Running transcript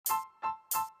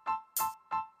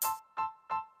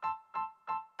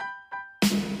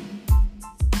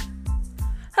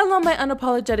Hello, my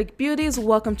unapologetic beauties.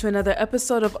 Welcome to another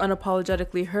episode of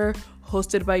Unapologetically Her,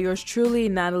 hosted by yours truly,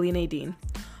 Natalie Nadine.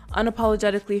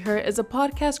 Unapologetically Her is a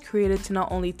podcast created to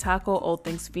not only tackle all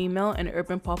things female and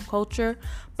urban pop culture,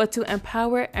 but to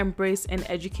empower, embrace, and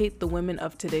educate the women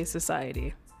of today's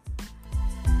society.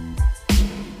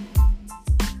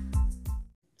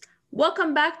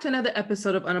 Welcome back to another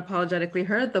episode of Unapologetically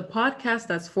Her, the podcast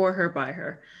that's for her, by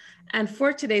her. And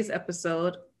for today's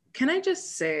episode, can I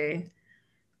just say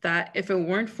that if it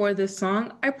weren't for this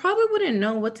song, I probably wouldn't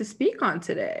know what to speak on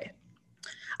today.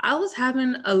 I was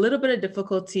having a little bit of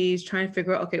difficulties trying to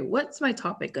figure out, okay, what's my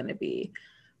topic going to be?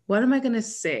 What am I going to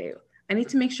say? I need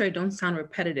to make sure I don't sound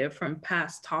repetitive from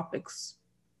past topics,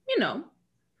 And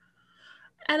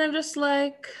I'm just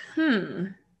like,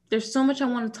 there's so much I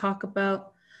want to talk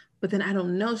about, but then I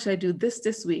don't know, should I do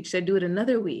this week? Should I do it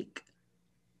another week?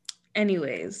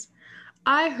 Anyways,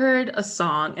 I heard a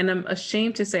song, and I'm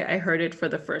ashamed to say I heard it for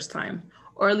the first time,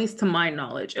 or at least to my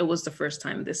knowledge, it was the first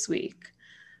time this week.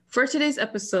 For today's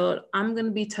episode, I'm going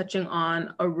to be touching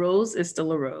on A Rose is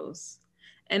Still a Rose,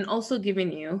 and also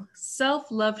giving you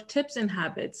self-love tips and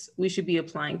habits we should be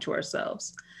applying to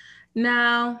ourselves.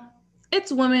 Now,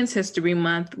 it's Women's History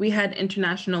Month. We had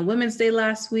International Women's Day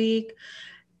last week.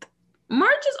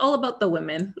 March is all about the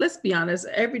women. Let's be honest,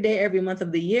 every day, every month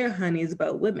of the year, honey, is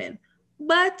about women.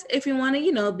 But if you want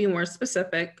to, be more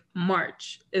specific,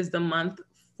 March is the month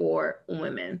for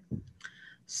women.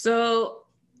 So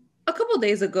a couple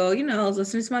days ago, I was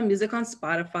listening to my music on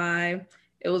Spotify.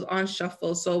 It was on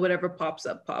shuffle, so whatever pops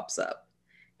up, pops up.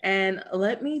 And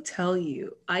let me tell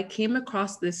you, I came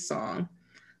across this song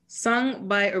sung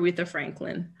by Aretha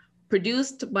Franklin,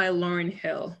 produced by Lauryn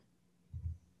Hill.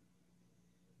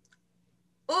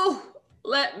 Oh,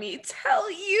 let me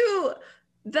tell you,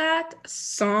 that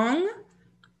song,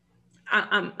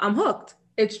 I'm hooked.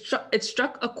 It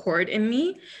struck a chord in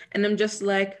me, and I'm just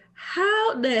like,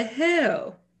 how the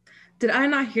hell did I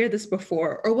not hear this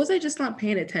before? Or was I just not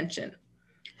paying attention?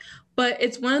 But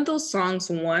it's one of those songs,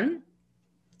 one,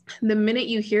 the minute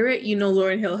you hear it,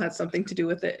 Lauryn Hill had something to do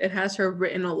with it. It has her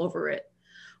written all over it.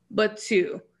 But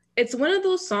two, it's one of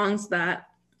those songs that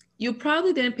you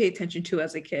probably didn't pay attention to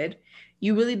as a kid.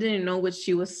 You really didn't know what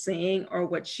she was saying or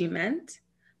what she meant.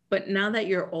 But now that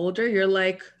you're older, you're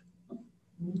like,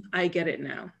 I get it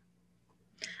now.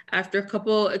 After a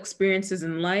couple experiences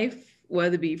in life,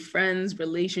 whether it be friends,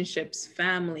 relationships,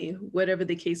 family, whatever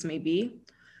the case may be,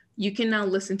 you can now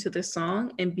listen to this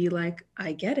song and be like,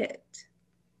 I get it.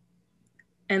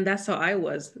 And that's how I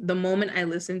was. The moment I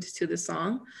listened to the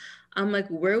song, I'm like,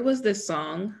 where was this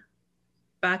song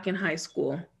back in high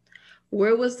school?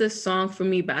 Where was this song for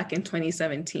me back in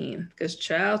 2017? Because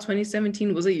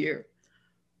 2017 was a year.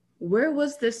 Where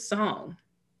was this song?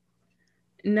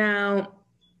 Now,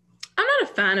 I'm not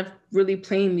a fan of really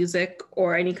playing music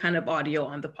or any kind of audio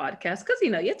on the podcast because,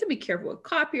 you have to be careful with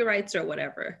copyrights or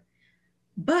whatever.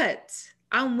 But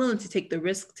I'm willing to take the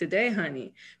risk today,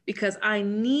 honey, because I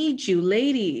need you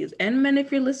ladies and men,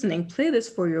 if you're listening, play this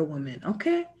for your woman,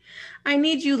 okay? I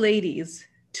need you ladies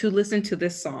to listen to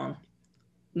this song.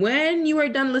 When you are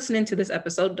done listening to this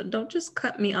episode, don't just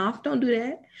cut me off. Don't do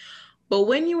that. But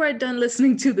when you are done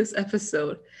listening to this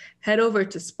episode, head over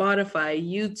to Spotify,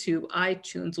 YouTube,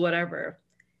 iTunes, whatever,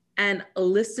 and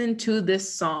listen to this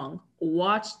song.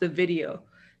 Watch the video.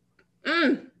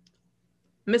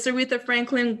 Miss Aretha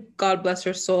Franklin, God bless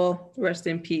her soul, rest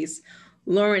in peace.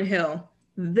 Lauryn Hill,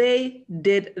 they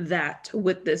did that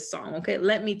with this song, okay?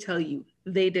 Let me tell you,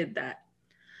 they did that.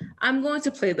 I'm going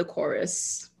to play the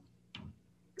chorus.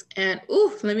 And,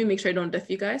 let me make sure I don't deaf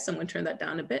you guys, so I'm going to turn that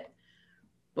down a bit.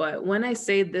 But when I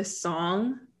say this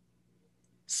song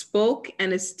spoke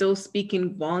and is still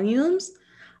speaking volumes,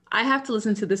 I have to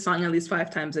listen to this song at least 5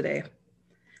 times a day.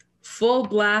 Full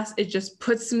blast, it just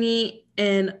puts me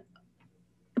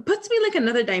like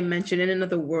another dimension, in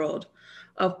another world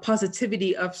of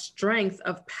positivity, of strength,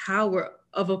 of power,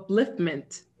 of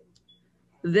upliftment.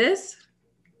 This,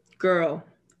 girl,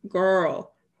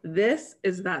 this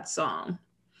is that song.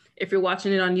 If you're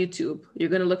watching it on YouTube, you're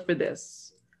going to look for this.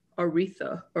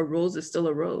 Aretha, A Rose is Still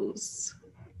a Rose.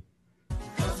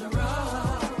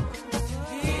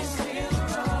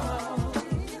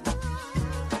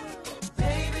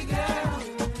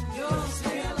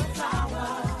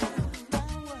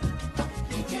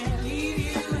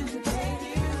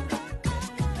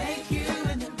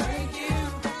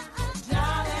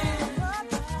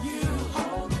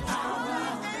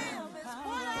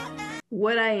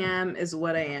 What I am is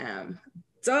what I am.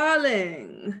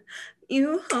 Darling,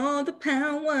 you hold the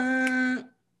power.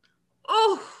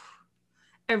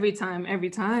 Every time.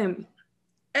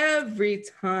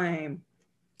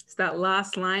 It's that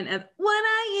last line of what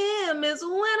I am is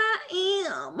what I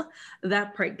am.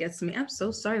 That part gets me. I'm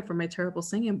so sorry for my terrible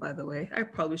singing, by the way. I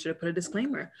probably should have put a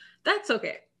disclaimer. That's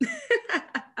okay.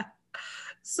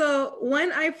 So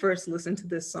when I first listened to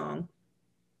this song,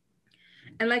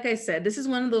 and like I said, this is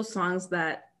one of those songs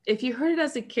that if you heard it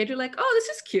as a kid, you're like, oh,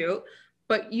 this is cute,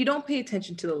 but you don't pay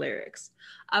attention to the lyrics.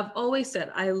 I've always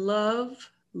said I love,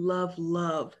 love,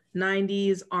 love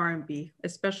 90s R&B,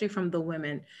 especially from the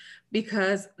women,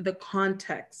 because the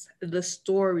context, the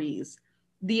stories,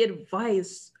 the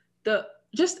advice, the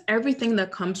just everything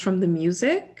that comes from the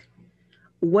music,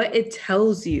 what it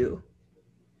tells you,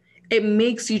 it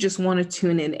makes you just want to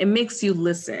tune in. It makes you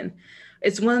listen.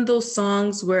 It's one of those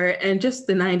songs where, and just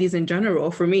the 90s in general,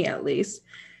 for me at least,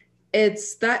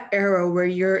 it's that era where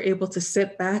you're able to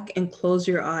sit back and close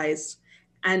your eyes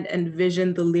and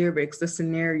envision the lyrics, the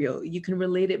scenario. You can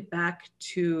relate it back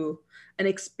to an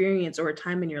experience or a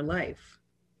time in your life.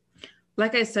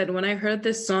 Like I said, when I heard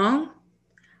this song,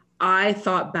 I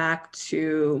thought back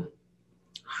to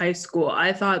high school.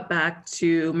 I thought back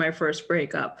to my first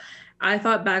breakup. I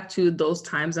thought back to those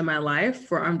times in my life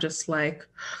where I'm just like,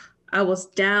 I was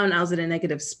down, I was in a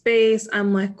negative space.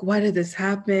 I'm like, why did this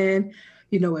happen?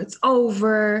 You know, it's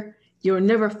over. You'll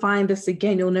never find this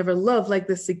again. You'll never love like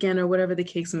this again, or whatever the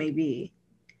case may be.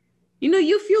 You know,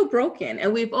 you feel broken.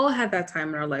 And we've all had that time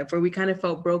in our life where we kind of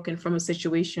felt broken from a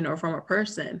situation or from a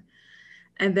person.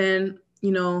 And then,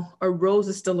 you know, a rose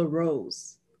is still a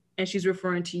rose. And she's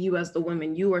referring to you as the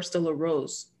woman. You are still a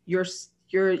rose. You're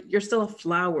still a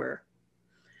flower.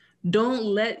 Don't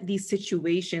let these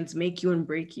situations make you and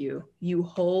break you. You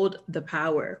hold the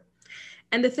power.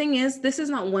 And the thing is, this is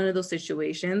not one of those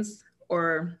situations,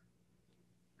 or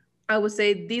I would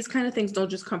say these kind of things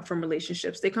don't just come from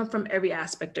relationships. They come from every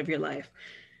aspect of your life.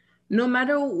 No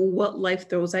matter what life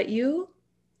throws at you,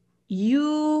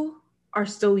 you are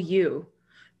still you.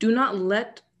 Do not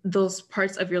let those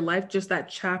parts of your life, just that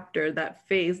chapter, that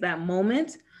phase, that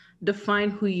moment, define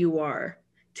who you are.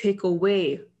 Take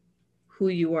away who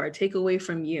you are, take away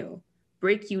from you,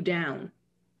 break you down.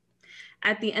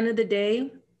 At the end of the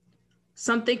day,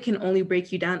 something can only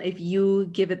break you down if you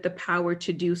give it the power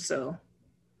to do so.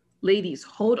 Ladies,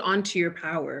 hold on to your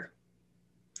power.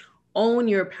 Own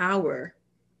your power.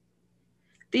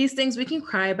 These things, we can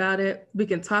cry about it, we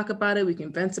can talk about it, we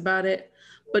can vent about it,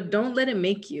 but don't let it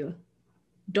make you.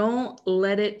 Don't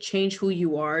let it change who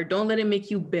you are. Don't let it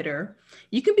make you bitter.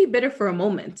 You can be bitter for a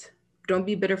moment. Don't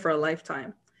be bitter for a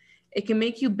lifetime. It can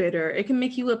make you bitter. It can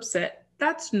make you upset.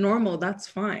 That's normal. That's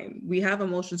fine. We have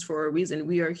emotions for a reason.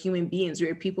 We are human beings. We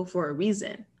are people for a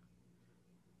reason.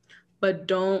 But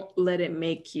don't let it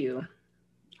make you.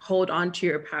 Hold on to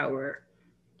your power.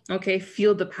 Okay?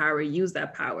 Feel the power. Use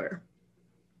that power.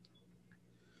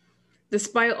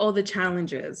 Despite all the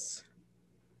challenges,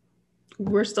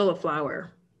 we're still a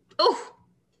flower. Oh,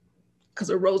 because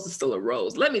a rose is still a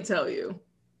rose. Let me tell you.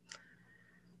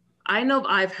 I know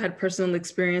I've had personal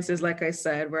experiences, like I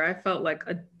said, where I felt like,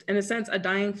 in a sense, a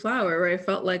dying flower, where I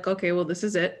felt like, okay, well, this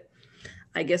is it.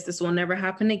 I guess this will never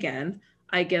happen again.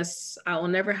 I guess I will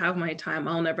never have my time.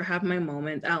 I'll never have my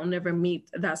moment. I'll never meet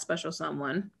that special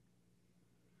someone.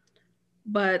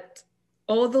 But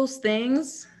all those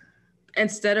things,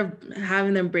 instead of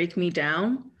having them break me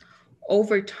down,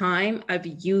 over time, I've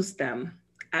used them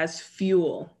as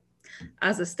fuel,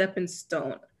 as a stepping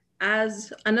stone,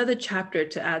 as another chapter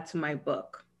to add to my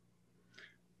book,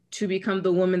 to become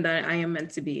the woman that I am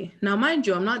meant to be. Now, mind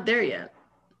you, I'm not there yet.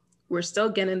 We're still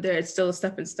getting there. It's still a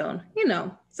stepping stone. You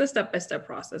know, it's a step-by-step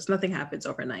process. Nothing happens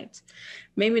overnight.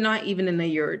 Maybe not even in a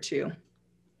year or two.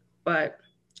 But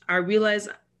I realize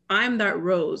I'm that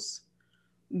rose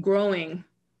growing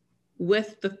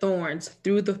with the thorns,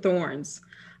 through the thorns.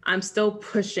 I'm still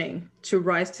pushing to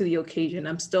rise to the occasion.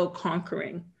 I'm still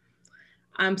conquering.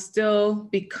 I'm still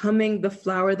becoming the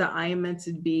flower that I am meant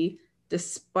to be,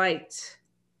 despite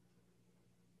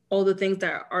all the things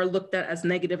that are looked at as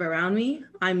negative around me.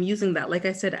 I'm using that, like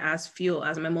I said, as fuel,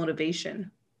 as my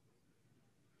motivation.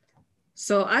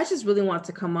 So I just really want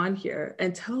to come on here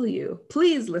and tell you,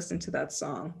 please listen to that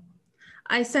song.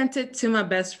 I sent it to my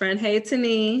best friend. Hey,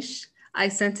 Tanish. I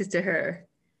sent it to her.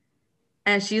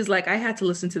 And she's like, I had to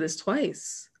listen to this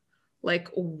twice. Like,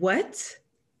 what?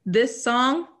 This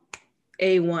song?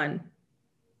 A1.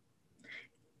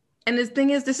 And the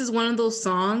thing is, this is one of those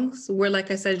songs where,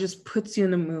 like I said, it just puts you in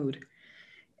the mood.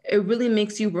 It really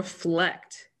makes you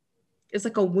reflect. It's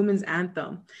like a women's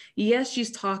anthem. Yes, she's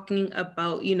talking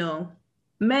about, you know,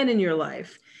 men in your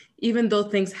life. Even though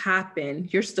things happen,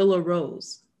 you're still a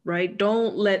rose, right?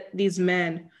 Don't let these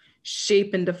men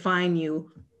shape and define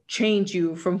you, change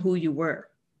you from who you were.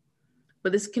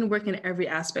 but this can work in every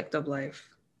aspect of life.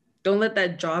 Don't let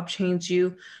that job change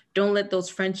you. Don't let those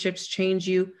friendships change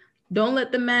you. Don't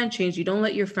let the man change you. Don't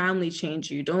let your family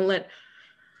change you. Don't let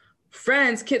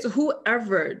friends, kids,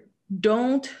 whoever,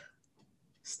 don't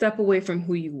step away from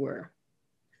who you were.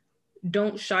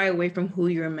 Don't shy away from who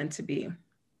you're meant to be.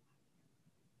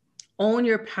 Own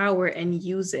your power and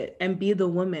use it and be the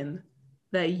woman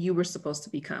that you were supposed to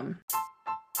become.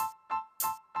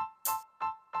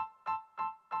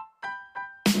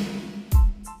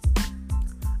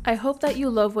 I hope that you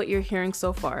love what you're hearing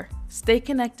so far. Stay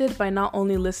connected by not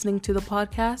only listening to the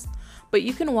podcast, but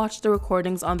you can watch the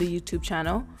recordings on the YouTube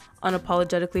channel,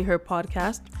 Unapologetically Her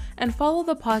Podcast, and follow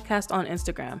the podcast on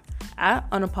Instagram at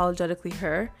Unapologetically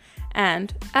Her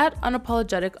and at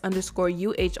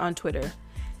unapologetic_UH on Twitter.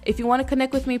 If you want to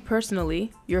connect with me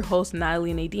personally, your host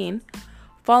Natalie Nadine,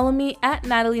 follow me at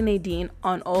Natalie Nadine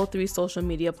on all 3 social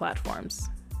media platforms.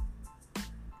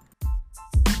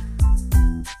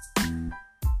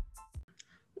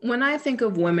 When I think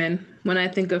of women, when I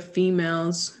think of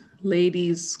females,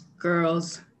 ladies,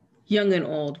 girls, young and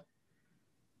old,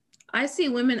 I see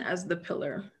women as the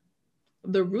pillar,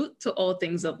 the root to all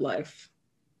things of life.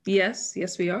 Yes,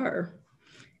 we are.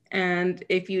 And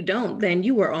if you don't, then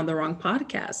you are on the wrong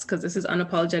podcast, because this is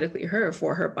Unapologetically Her,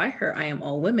 for her, by her. I am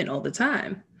all women all the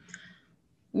time.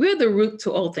 We're the root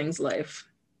to all things life.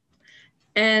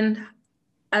 And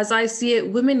as I see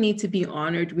it, women need to be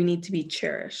honored. We need to be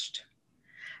cherished.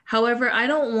 However, I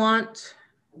don't want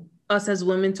us as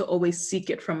women to always seek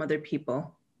it from other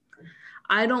people.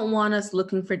 I don't want us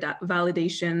looking for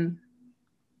validation,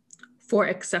 for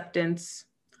acceptance.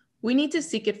 We need to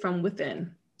seek it from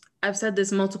within. I've said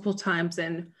this multiple times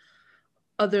in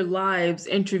other lives,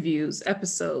 interviews,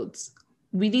 episodes.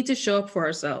 We need to show up for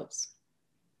ourselves.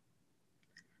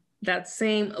 That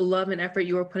same love and effort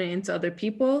you are putting into other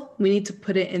people, we need to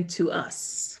put it into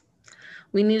us.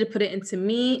 We need to put it into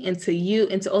me, into you,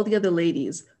 into all the other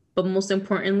ladies. But most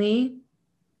importantly,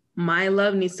 my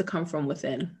love needs to come from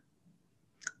within.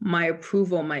 My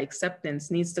approval, my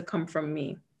acceptance needs to come from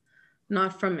me,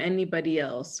 not from anybody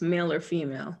else, male or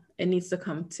female. It needs to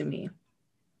come to me.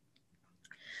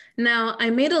 Now, I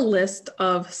made a list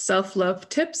of self-love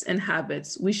tips and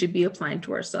habits we should be applying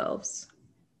to ourselves.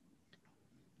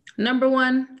 Number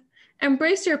 1,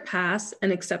 embrace your past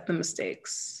and accept the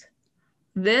mistakes.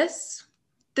 This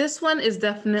one is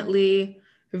definitely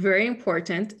very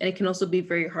important, and it can also be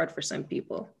very hard for some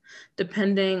people,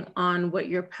 depending on what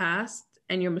your past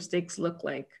and your mistakes look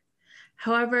like.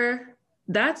 However,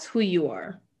 that's who you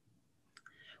are.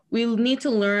 We need to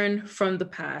learn from the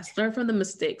past, learn from the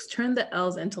mistakes, turn the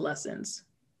L's into lessons.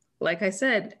 Like I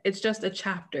said, it's just a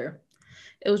chapter.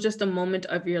 It was just a moment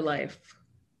of your life.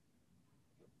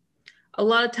 A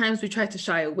lot of times we try to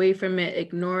shy away from it,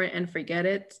 ignore it, and forget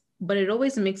it, but it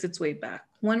always makes its way back,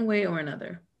 one way or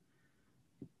another.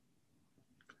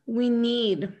 We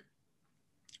need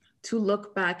to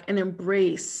look back and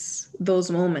embrace those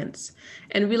moments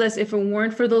and realize if it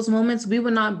weren't for those moments, we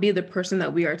would not be the person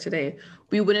that we are today.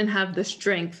 We wouldn't have the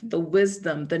strength, the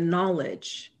wisdom, the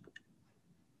knowledge.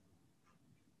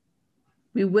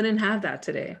 We wouldn't have that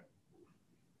today.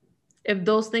 If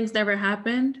those things never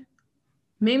happened,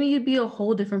 maybe you'd be a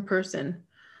whole different person.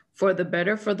 For the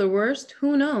better, for the worst,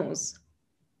 who knows?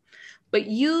 But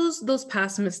use those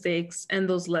past mistakes and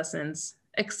those lessons,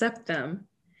 accept them,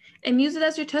 and use it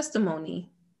as your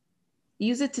testimony.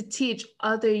 Use it to teach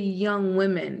other young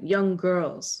women, young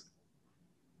girls,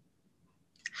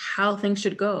 how things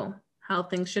should go, how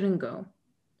things shouldn't go.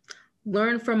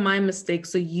 Learn from my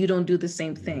mistakes so you don't do the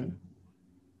same thing.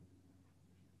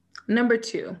 Number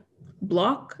 2,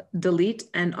 block, delete,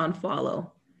 and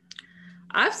unfollow.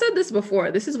 I've said this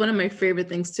before. This is one of my favorite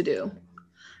things to do.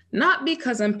 Not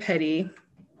because I'm petty,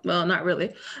 well, not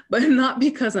really, but not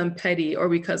because I'm petty or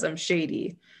because I'm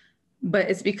shady, but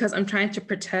it's because I'm trying to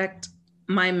protect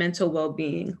my mental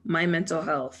well-being, my mental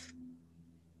health.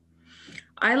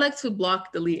 I like to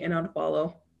block, delete, and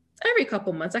unfollow. Every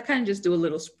couple months, I kind of just do a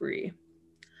little spree.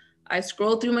 I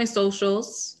scroll through my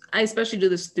socials. I especially do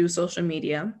this through social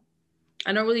media.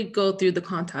 I don't really go through the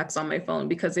contacts on my phone,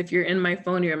 because if you're in my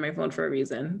phone, you're in my phone for a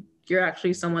reason. You're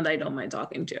actually someone that I don't mind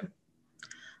talking to.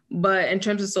 But in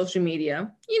terms of social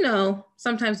media,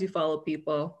 sometimes you follow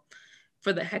people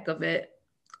for the heck of it.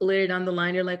 Later down the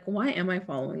line, you're like, why am I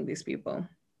following these people?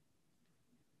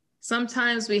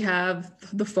 Sometimes we have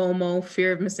the FOMO,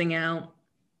 fear of missing out,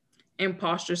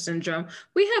 imposter syndrome.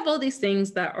 We have all these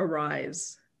things that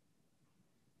arise.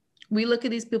 We look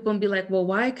at these people and be like, well,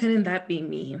 why couldn't that be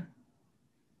me?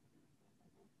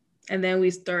 And then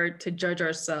we start to judge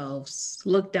ourselves,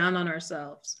 look down on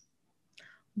ourselves.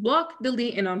 Block,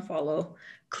 delete, and unfollow.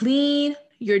 Clean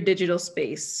your digital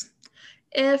space.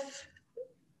 If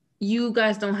you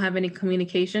guys don't have any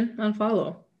communication,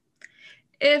 unfollow.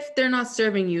 If they're not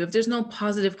serving you, if there's no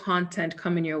positive content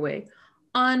coming your way,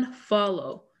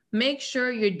 unfollow. Make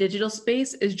sure your digital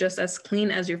space is just as clean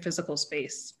as your physical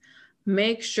space.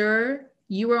 Make sure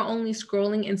you are only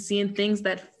scrolling and seeing things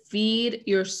that feed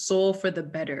your soul for the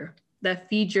better, that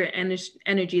feed your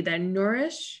energy, that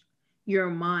nourish your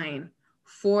mind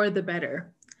for the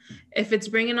better. If it's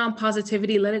bringing on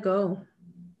positivity, let it go.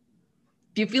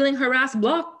 If you're feeling harassed,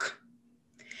 block.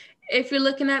 If you're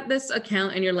looking at this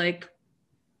account and you're like,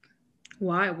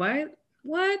 why,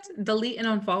 what? Delete and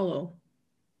unfollow.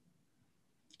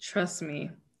 Trust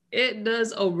me, it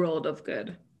does a world of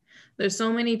good. There's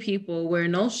so many people where,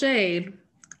 no shade,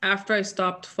 after I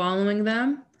stopped following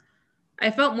them,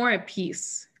 I felt more at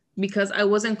peace because I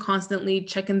wasn't constantly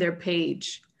checking their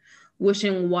page,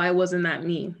 wishing, why wasn't that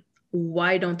me?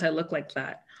 Why don't I look like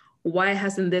that? Why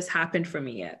hasn't this happened for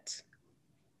me yet?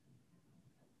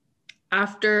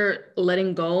 After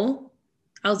letting go,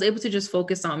 I was able to just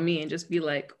focus on me and just be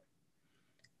like,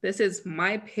 this is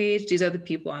my page. These are the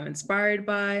people I'm inspired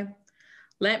by.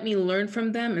 Let me learn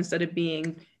from them instead of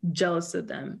being jealous of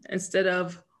them, instead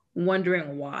of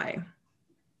wondering why.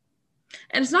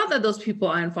 And it's not that those people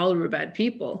I unfollowed were bad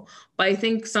people, but I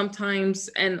think sometimes,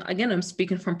 and again, I'm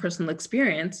speaking from personal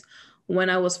experience, when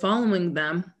I was following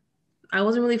them, I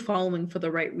wasn't really following for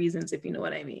the right reasons, if you know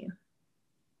what I mean.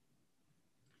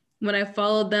 When I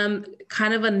followed them,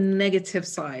 kind of a negative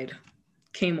side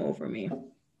came over me. If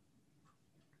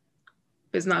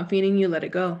it's not feeding you, let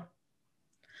it go.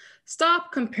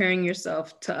 Stop comparing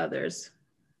yourself to others.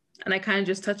 And I kind of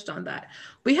just touched on that.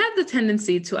 We have the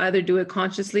tendency to either do it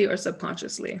consciously or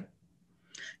subconsciously.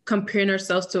 Comparing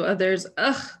ourselves to others.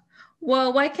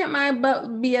 Well, why can't my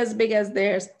butt be as big as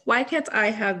theirs? Why can't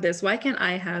I have this? Why can't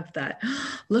I have that?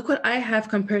 Look what I have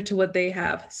compared to what they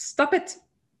have. Stop it.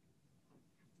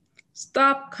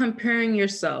 Stop comparing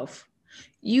yourself.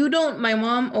 My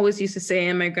mom always used to say,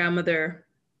 and my grandmother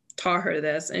taught her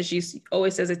this, and she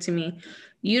always says it to me,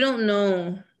 you don't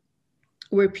know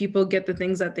where people get the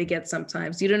things that they get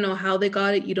sometimes. You don't know how they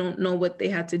got it. You don't know what they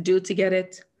had to do to get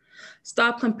it.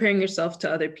 Stop comparing yourself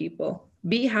to other people.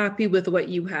 Be happy with what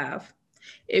you have.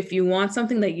 If you want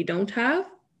something that you don't have,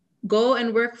 go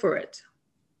and work for it.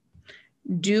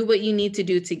 Do what you need to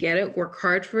do to get it. Work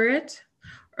hard for it.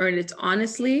 Earn it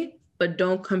honestly, but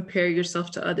don't compare yourself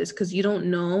to others because you don't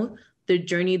know the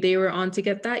journey they were on to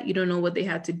get that. You don't know what they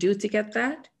had to do to get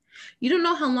that. You don't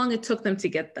know how long it took them to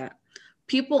get that.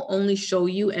 People only show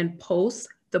you and post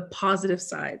the positive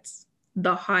sides,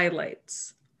 the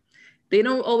highlights. They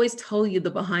don't always tell you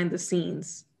the behind the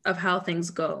scenes of how things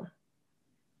go,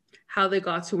 how they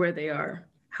got to where they are,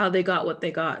 how they got what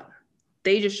they got.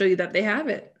 They just show you that they have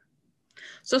it.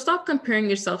 So stop comparing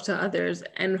yourself to others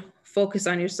and focus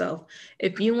on yourself.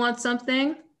 If you want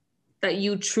something that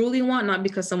you truly want, not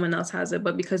because someone else has it,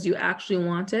 but because you actually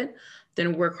want it,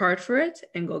 then work hard for it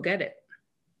and go get it.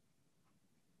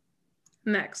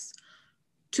 Next,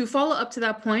 to follow up to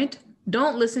that point,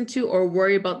 don't listen to or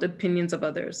worry about the opinions of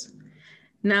others.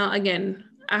 Now, again,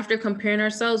 after comparing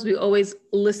ourselves, we always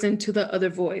listen to the other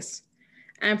voice.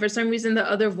 And for some reason, the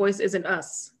other voice isn't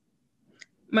us.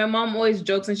 My mom always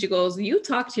jokes and she goes, you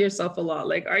talk to yourself a lot.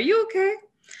 Like, are you okay?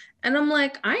 And I'm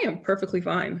like, I am perfectly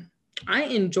fine. I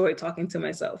enjoy talking to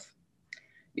myself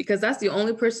because that's the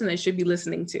only person I should be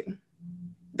listening to.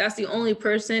 That's the only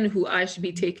person who I should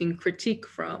be taking critique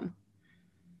from.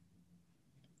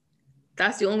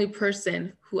 That's the only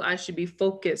person who I should be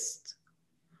focused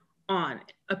on,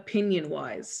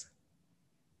 opinion-wise.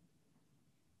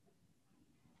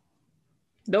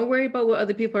 Don't worry about what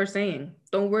other people are saying.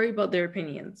 Don't worry about their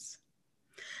opinions.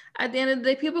 At the end of the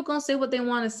day, people gonna say what they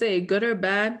want to say, good or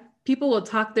bad. People will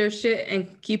talk their shit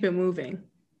and keep it moving.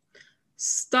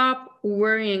 Stop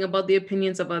worrying about the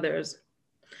opinions of others.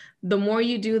 The more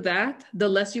you do that, the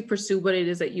less you pursue what it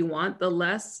is that you want, the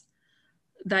less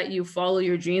that you follow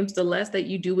your dreams, the less that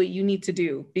you do what you need to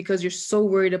do because you're so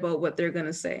worried about what they're going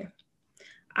to say.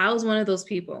 I was one of those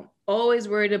people, always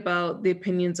worried about the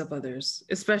opinions of others,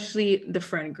 especially the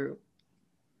friend group.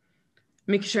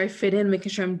 Making sure I fit in,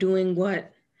 making sure I'm doing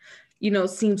what,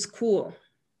 seems cool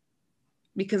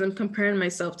because I'm comparing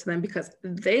myself to them because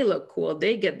they look cool.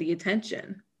 They get the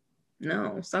attention.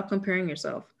 No, stop comparing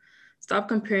yourself. Stop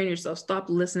comparing yourself. Stop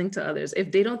listening to others.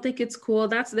 If they don't think it's cool,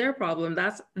 that's their problem.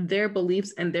 That's their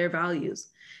beliefs and their values.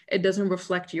 It doesn't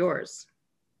reflect yours.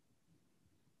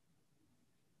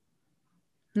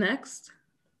 Next,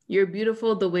 you're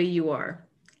beautiful the way you are.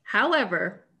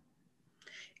 However,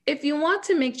 If you want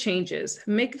to make changes,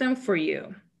 make them for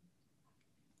you.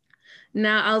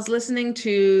 Now, I was listening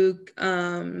to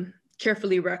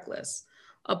Carefully Reckless,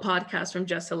 a podcast from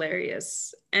Just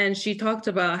Hilarious, and she talked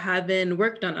about having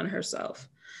work done on herself.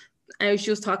 And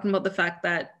she was talking about the fact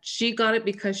that she got it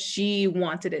because she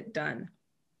wanted it done.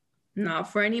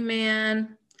 Not for any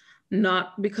man,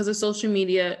 not because of social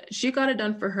media. She got it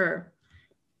done for her.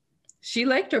 She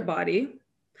liked her body,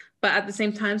 but at the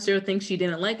same time, there were things she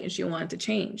didn't like and she wanted to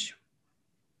change.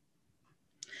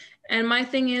 And my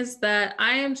thing is that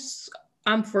I'm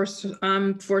for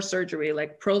surgery,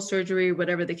 like pro surgery,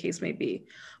 whatever the case may be.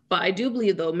 But I do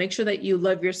believe, though, make sure that you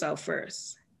love yourself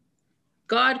first.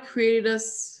 God created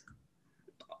us,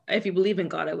 if you believe in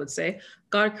God, I would say,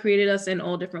 God created us in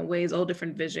all different ways, all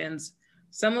different visions.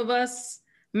 Some of us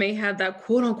may have that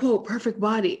quote unquote perfect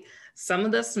body. Some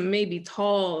of us may be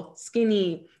tall,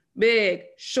 skinny, big,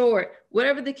 short,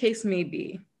 whatever the case may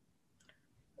be.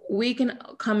 We can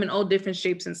come in all different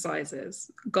shapes and sizes.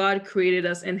 God created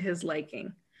us in his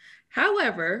liking.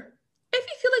 However, if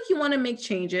you feel like you want to make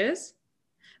changes,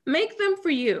 make them for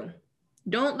you.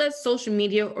 Don't let social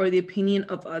media or the opinion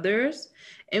of others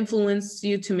influence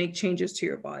you to make changes to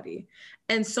your body.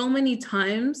 And so many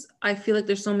times, I feel like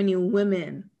there's so many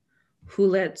women who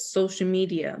let social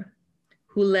media,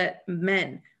 who let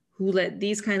men, who let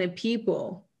these kind of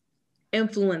people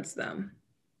influence them.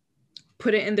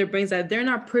 Put it in their brains that they're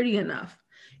not pretty enough.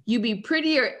 You'd be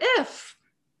prettier if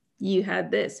you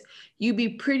had this. You'd be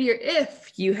prettier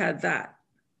if you had that.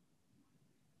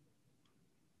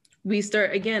 We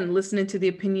start, again, listening to the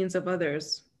opinions of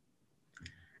others,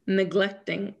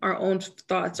 neglecting our own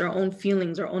thoughts, our own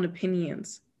feelings, our own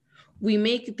opinions. We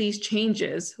make these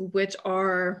changes, which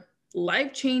are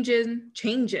life-changing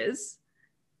changes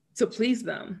to please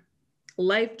them,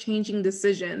 life-changing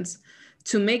decisions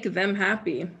to make them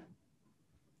happy.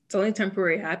 It's only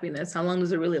temporary happiness. How long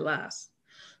does it really last?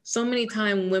 So many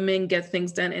times women get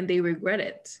things done and they regret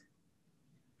it.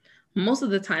 Most of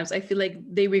the times I feel like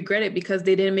they regret it because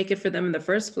they didn't make it for them in the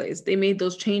first place. They made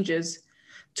those changes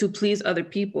to please other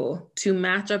people, to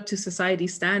match up to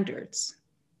society's standards.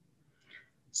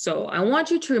 So I want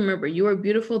you to remember you are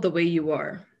beautiful the way you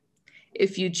are.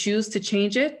 If you choose to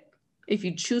change it, if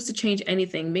you choose to change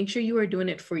anything, make sure you are doing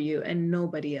it for you and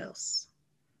nobody else.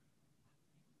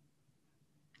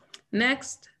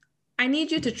 Next, I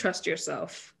need you to trust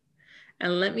yourself.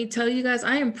 And let me tell you guys,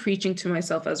 I am preaching to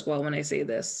myself as well when I say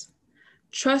this.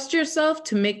 Trust yourself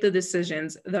to make the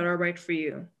decisions that are right for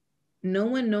you. No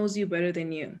one knows you better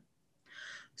than you.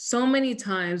 So many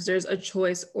times there's a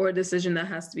choice or a decision that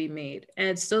has to be made, and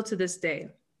it's still to this day.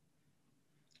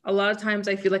 A lot of times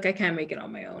I feel like I can't make it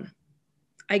on my own.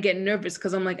 I get nervous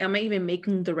because I'm like, am I even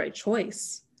making the right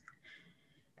choice?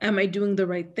 Am I doing the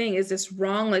right thing? Is this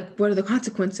wrong? Like, what are the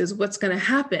consequences? What's going to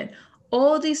happen?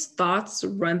 All these thoughts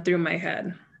run through my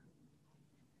head.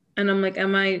 And I'm like,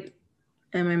 am I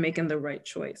making the right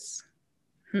choice?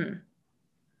 I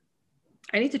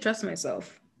need to trust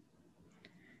myself.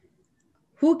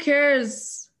 Who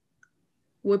cares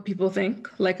what people think?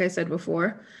 Like I said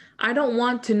before, I don't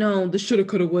want to know the shoulda,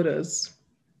 coulda, wouldas.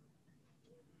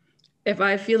 If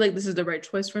I feel like this is the right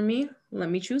choice for me, let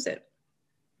me choose it.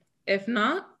 If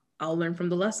not, I'll learn from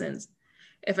the lessons.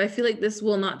 If I feel like this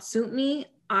will not suit me,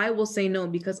 I will say no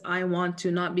because I want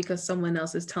to, not because someone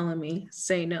else is telling me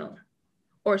say no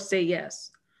or say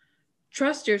yes.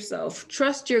 Trust yourself,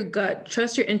 trust your gut,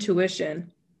 trust your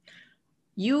intuition.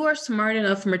 You are smart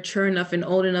enough, mature enough, and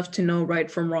old enough to know right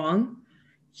from wrong.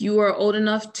 You are old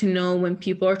enough to know when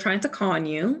people are trying to con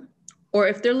you or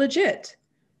if they're legit.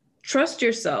 Trust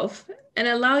yourself and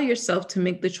allow yourself to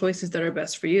make the choices that are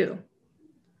best for you.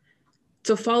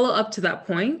 To follow up to that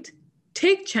point,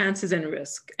 take chances and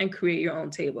risk and create your own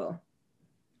table.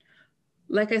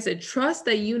 Like I said, trust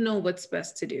that you know what's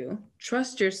best to do.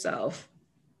 Trust yourself.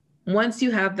 Once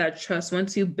you have that trust,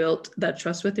 once you built that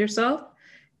trust with yourself,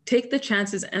 take the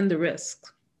chances and the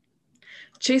risks.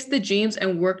 Chase the dreams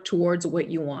and work towards what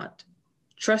you want.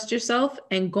 Trust yourself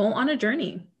and go on a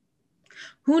journey.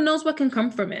 Who knows what can come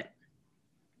from it?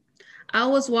 I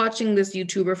was watching this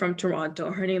YouTuber from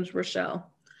Toronto. Her name's Rochelle.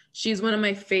 She's one of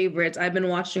my favorites. I've been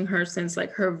watching her since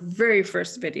like her very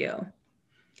first video.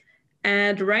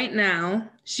 And right now,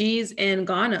 she's in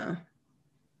Ghana.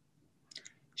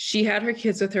 She had her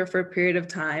kids with her for a period of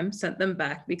time, sent them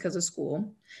back because of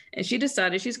school, and she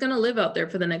decided she's going to live out there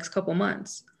for the next couple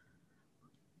months.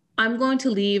 I'm going to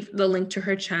leave the link to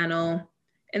her channel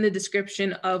in the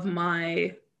description of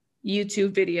my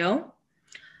YouTube video.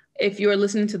 If you are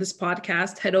listening to this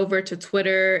podcast, head over to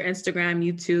Twitter, Instagram,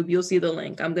 YouTube. You'll see the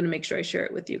link. I'm going to make sure I share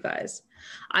it with you guys.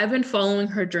 I've been following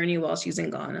her journey while she's in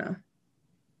Ghana.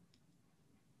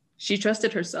 She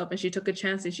trusted herself and she took a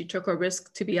chance and she took a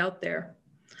risk to be out there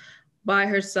by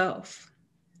herself.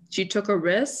 She took a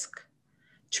risk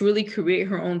to really create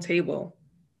her own table,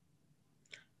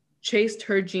 chased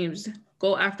her dreams,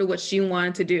 go after what she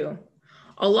wanted to do.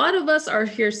 A lot of us are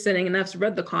here sitting, and I've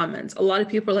read the comments. A lot of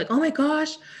people are like, oh my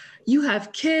gosh, you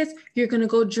have kids, you're going to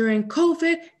go during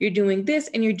COVID, you're doing this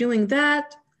and you're doing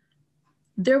that.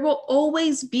 There will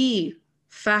always be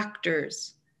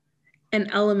factors and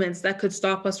elements that could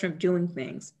stop us from doing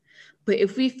things. But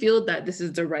if we feel that this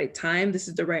is the right time, this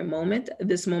is the right moment,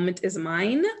 this moment is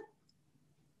mine,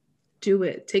 do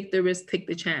it. Take the risk, take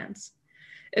the chance.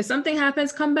 If something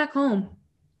happens, come back home.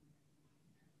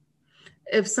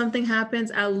 If something happens,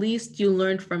 at least you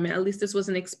learned from it. At least this was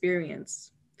an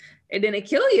experience. It didn't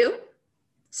kill you.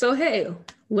 So hey,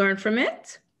 learn from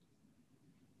it,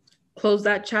 close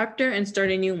that chapter and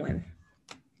start a new one.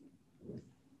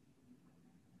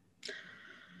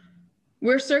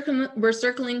 We're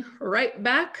circling right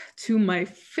back to my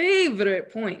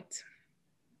favorite point.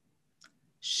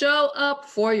 Show up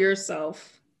for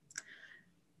yourself.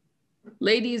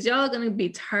 Ladies, y'all are gonna be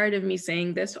tired of me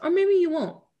saying this, or maybe you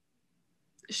won't.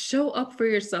 Show up for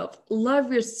yourself,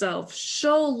 love yourself,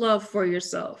 show love for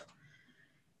yourself,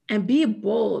 and be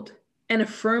bold and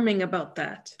affirming about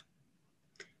that.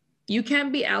 You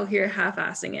can't be out here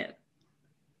half-assing it.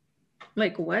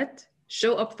 Like what?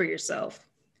 Show up for yourself.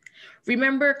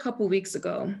 Remember a couple weeks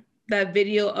ago, that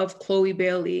video of Chloe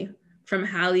Bailey from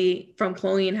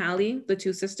Chloe and Halle, the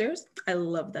two sisters? I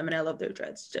love them and I love their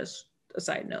dreads, just a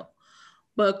side note.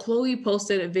 But Chloe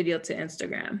posted a video to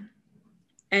Instagram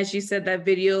and she said that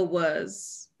video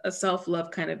was a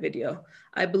self-love kind of video.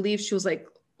 I believe she was like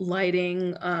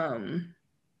lighting,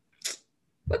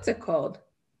 what's it called?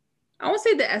 I won't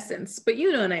say the essence, but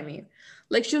you know what I mean.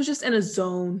 Like she was just in a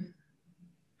zone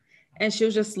and she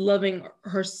was just loving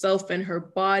herself and her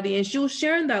body and she was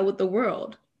sharing that with the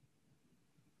world.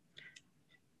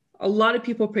 A lot of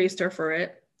people praised her for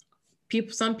it.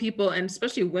 Some people, and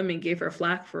especially women, gave her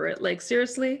flack for it. Like,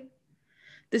 seriously?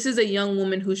 This is a young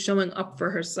woman who's showing up for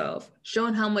herself,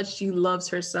 showing how much she loves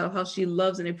herself, how she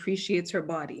loves and appreciates her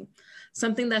body,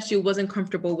 something that she wasn't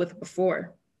comfortable with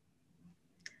before.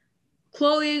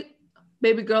 Chloe,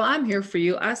 baby girl, I'm here for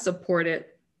you. I support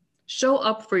it. Show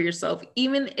up for yourself,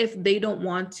 even if they don't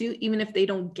want to, even if they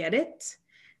don't get it.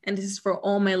 And this is for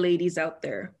all my ladies out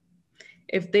there.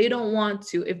 If they don't want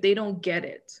to, if they don't get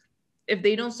it, if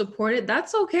they don't support it,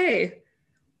 that's okay.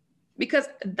 Because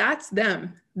that's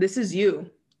them. This is you.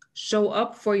 Show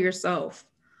up for yourself.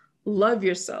 Love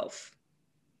yourself.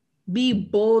 Be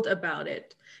bold about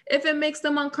it. If it makes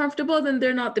them uncomfortable, then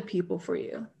they're not the people for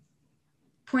you.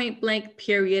 Point blank,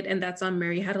 period. And that's on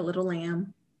Mary Had a Little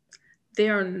Lamb. They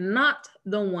are not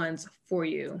the ones for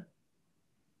you.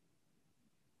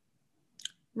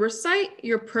 Recite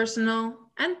your personal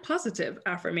and positive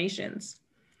affirmations.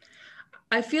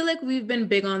 I feel like we've been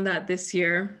big on that this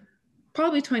year,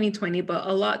 probably 2020, but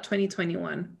a lot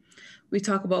 2021. We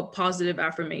talk about positive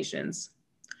affirmations.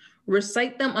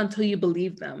 Recite them until you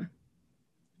believe them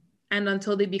and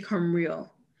until they become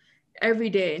real. Every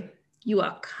day, you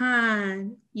are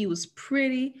kind, you is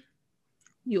pretty,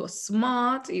 you're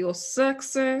smart, you're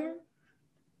sexy,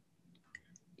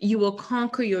 you will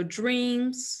conquer your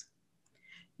dreams,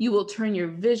 you will turn your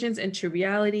visions into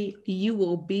reality, you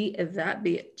will be that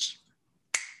bitch.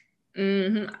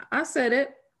 I said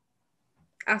it.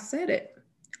 I said it.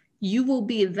 You will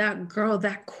be that girl,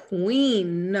 that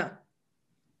queen.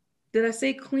 Did I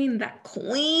say queen? That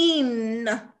queen.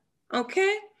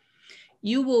 Okay?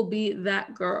 You will be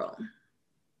that girl.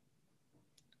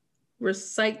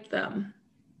 Recite them.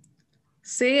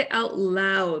 Say it out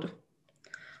loud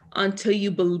until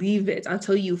you believe it,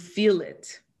 until you feel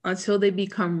it, until they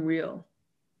become real.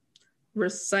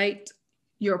 Recite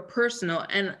your personal,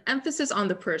 and emphasis on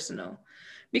the personal,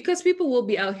 because people will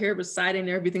be out here reciting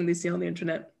everything they see on the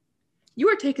internet. You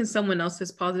are taking someone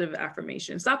else's positive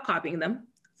affirmation. Stop copying them.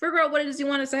 Figure out what it is you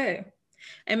want to say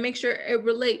and make sure it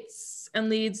relates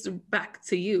and leads back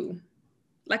to you.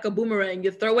 Like a boomerang, you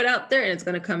throw it out there and it's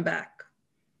going to come back.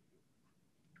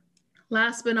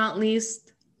 Last but not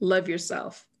least, love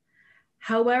yourself.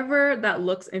 However that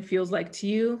looks and feels like to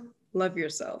you, love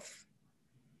yourself.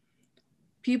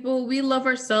 People, we love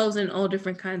ourselves in all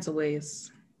different kinds of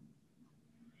ways.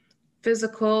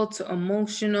 Physical to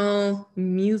emotional,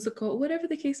 musical, whatever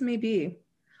the case may be.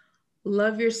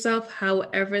 Love yourself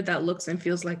however that looks and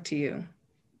feels like to you.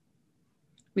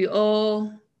 We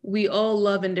all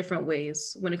love in different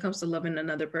ways when it comes to loving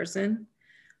another person.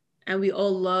 And we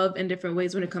all love in different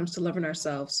ways when it comes to loving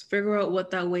ourselves. Figure out what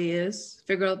that way is.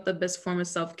 Figure out the best form of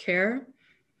self-care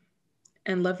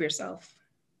and love yourself.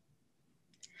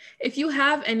 If you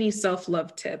have any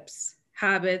self-love tips,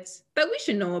 habits that we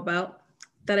should know about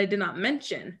that I did not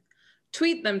mention,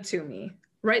 tweet them to me.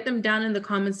 Write them down in the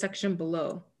comment section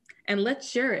below, and let's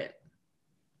share it.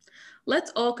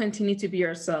 Let's all continue to be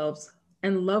ourselves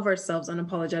and love ourselves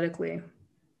unapologetically.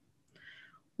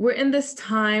 We're in this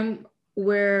time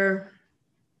where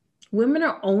women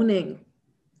are owning.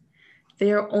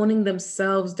 They are owning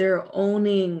themselves. They're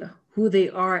owning who they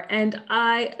are. And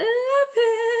I love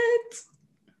it.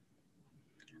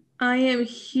 I am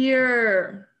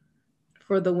here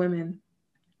for the women.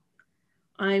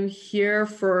 I'm here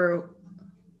for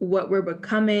what we're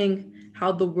becoming,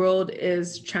 how the world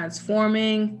is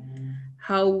transforming,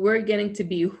 how we're getting to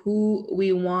be who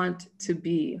we want to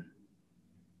be.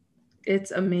 It's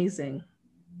amazing.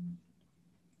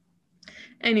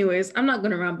 Anyways, I'm not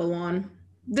going to ramble on.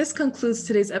 This concludes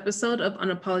today's episode of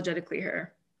Unapologetically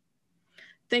Her.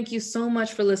 Thank you so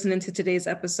much for listening to today's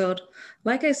episode.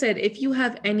 Like I said, if you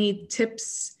have any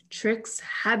tips, tricks,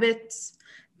 habits,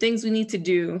 things we need to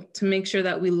do to make sure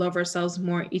that we love ourselves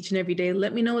more each and every day,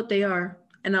 let me know what they are,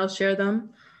 and I'll share them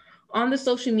on the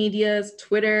social medias,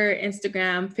 Twitter,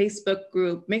 Instagram, Facebook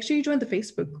group. Make sure you join the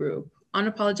Facebook group,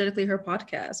 Unapologetically Her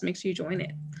Podcast. Make sure you join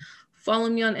it. Follow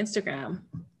me on Instagram,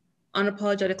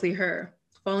 Unapologetically Her.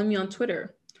 Follow me on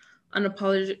Twitter,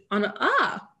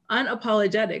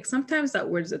 unapologetic. Sometimes that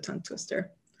word is a tongue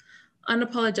twister.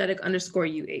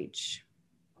 Unapologetic_UH.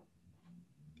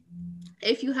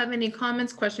 If you have any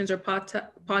comments, questions, or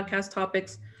podcast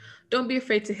topics, don't be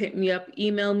afraid to hit me up.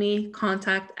 Email me,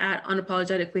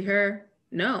 contact@unapologeticallyher.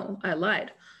 No, I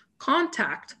lied.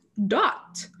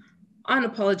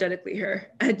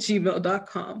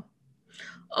 contact.unapologeticallyher@gmail.com.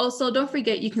 Also, don't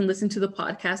forget you can listen to the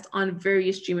podcast on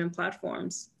various streaming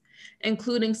platforms,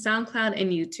 including SoundCloud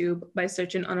and YouTube by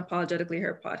searching Unapologetically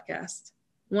Her Podcast.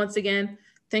 Once again,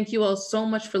 thank you all so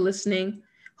much for listening.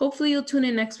 Hopefully you'll tune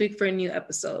in next week for a new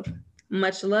episode.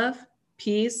 Much love,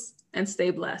 peace, and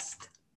stay blessed.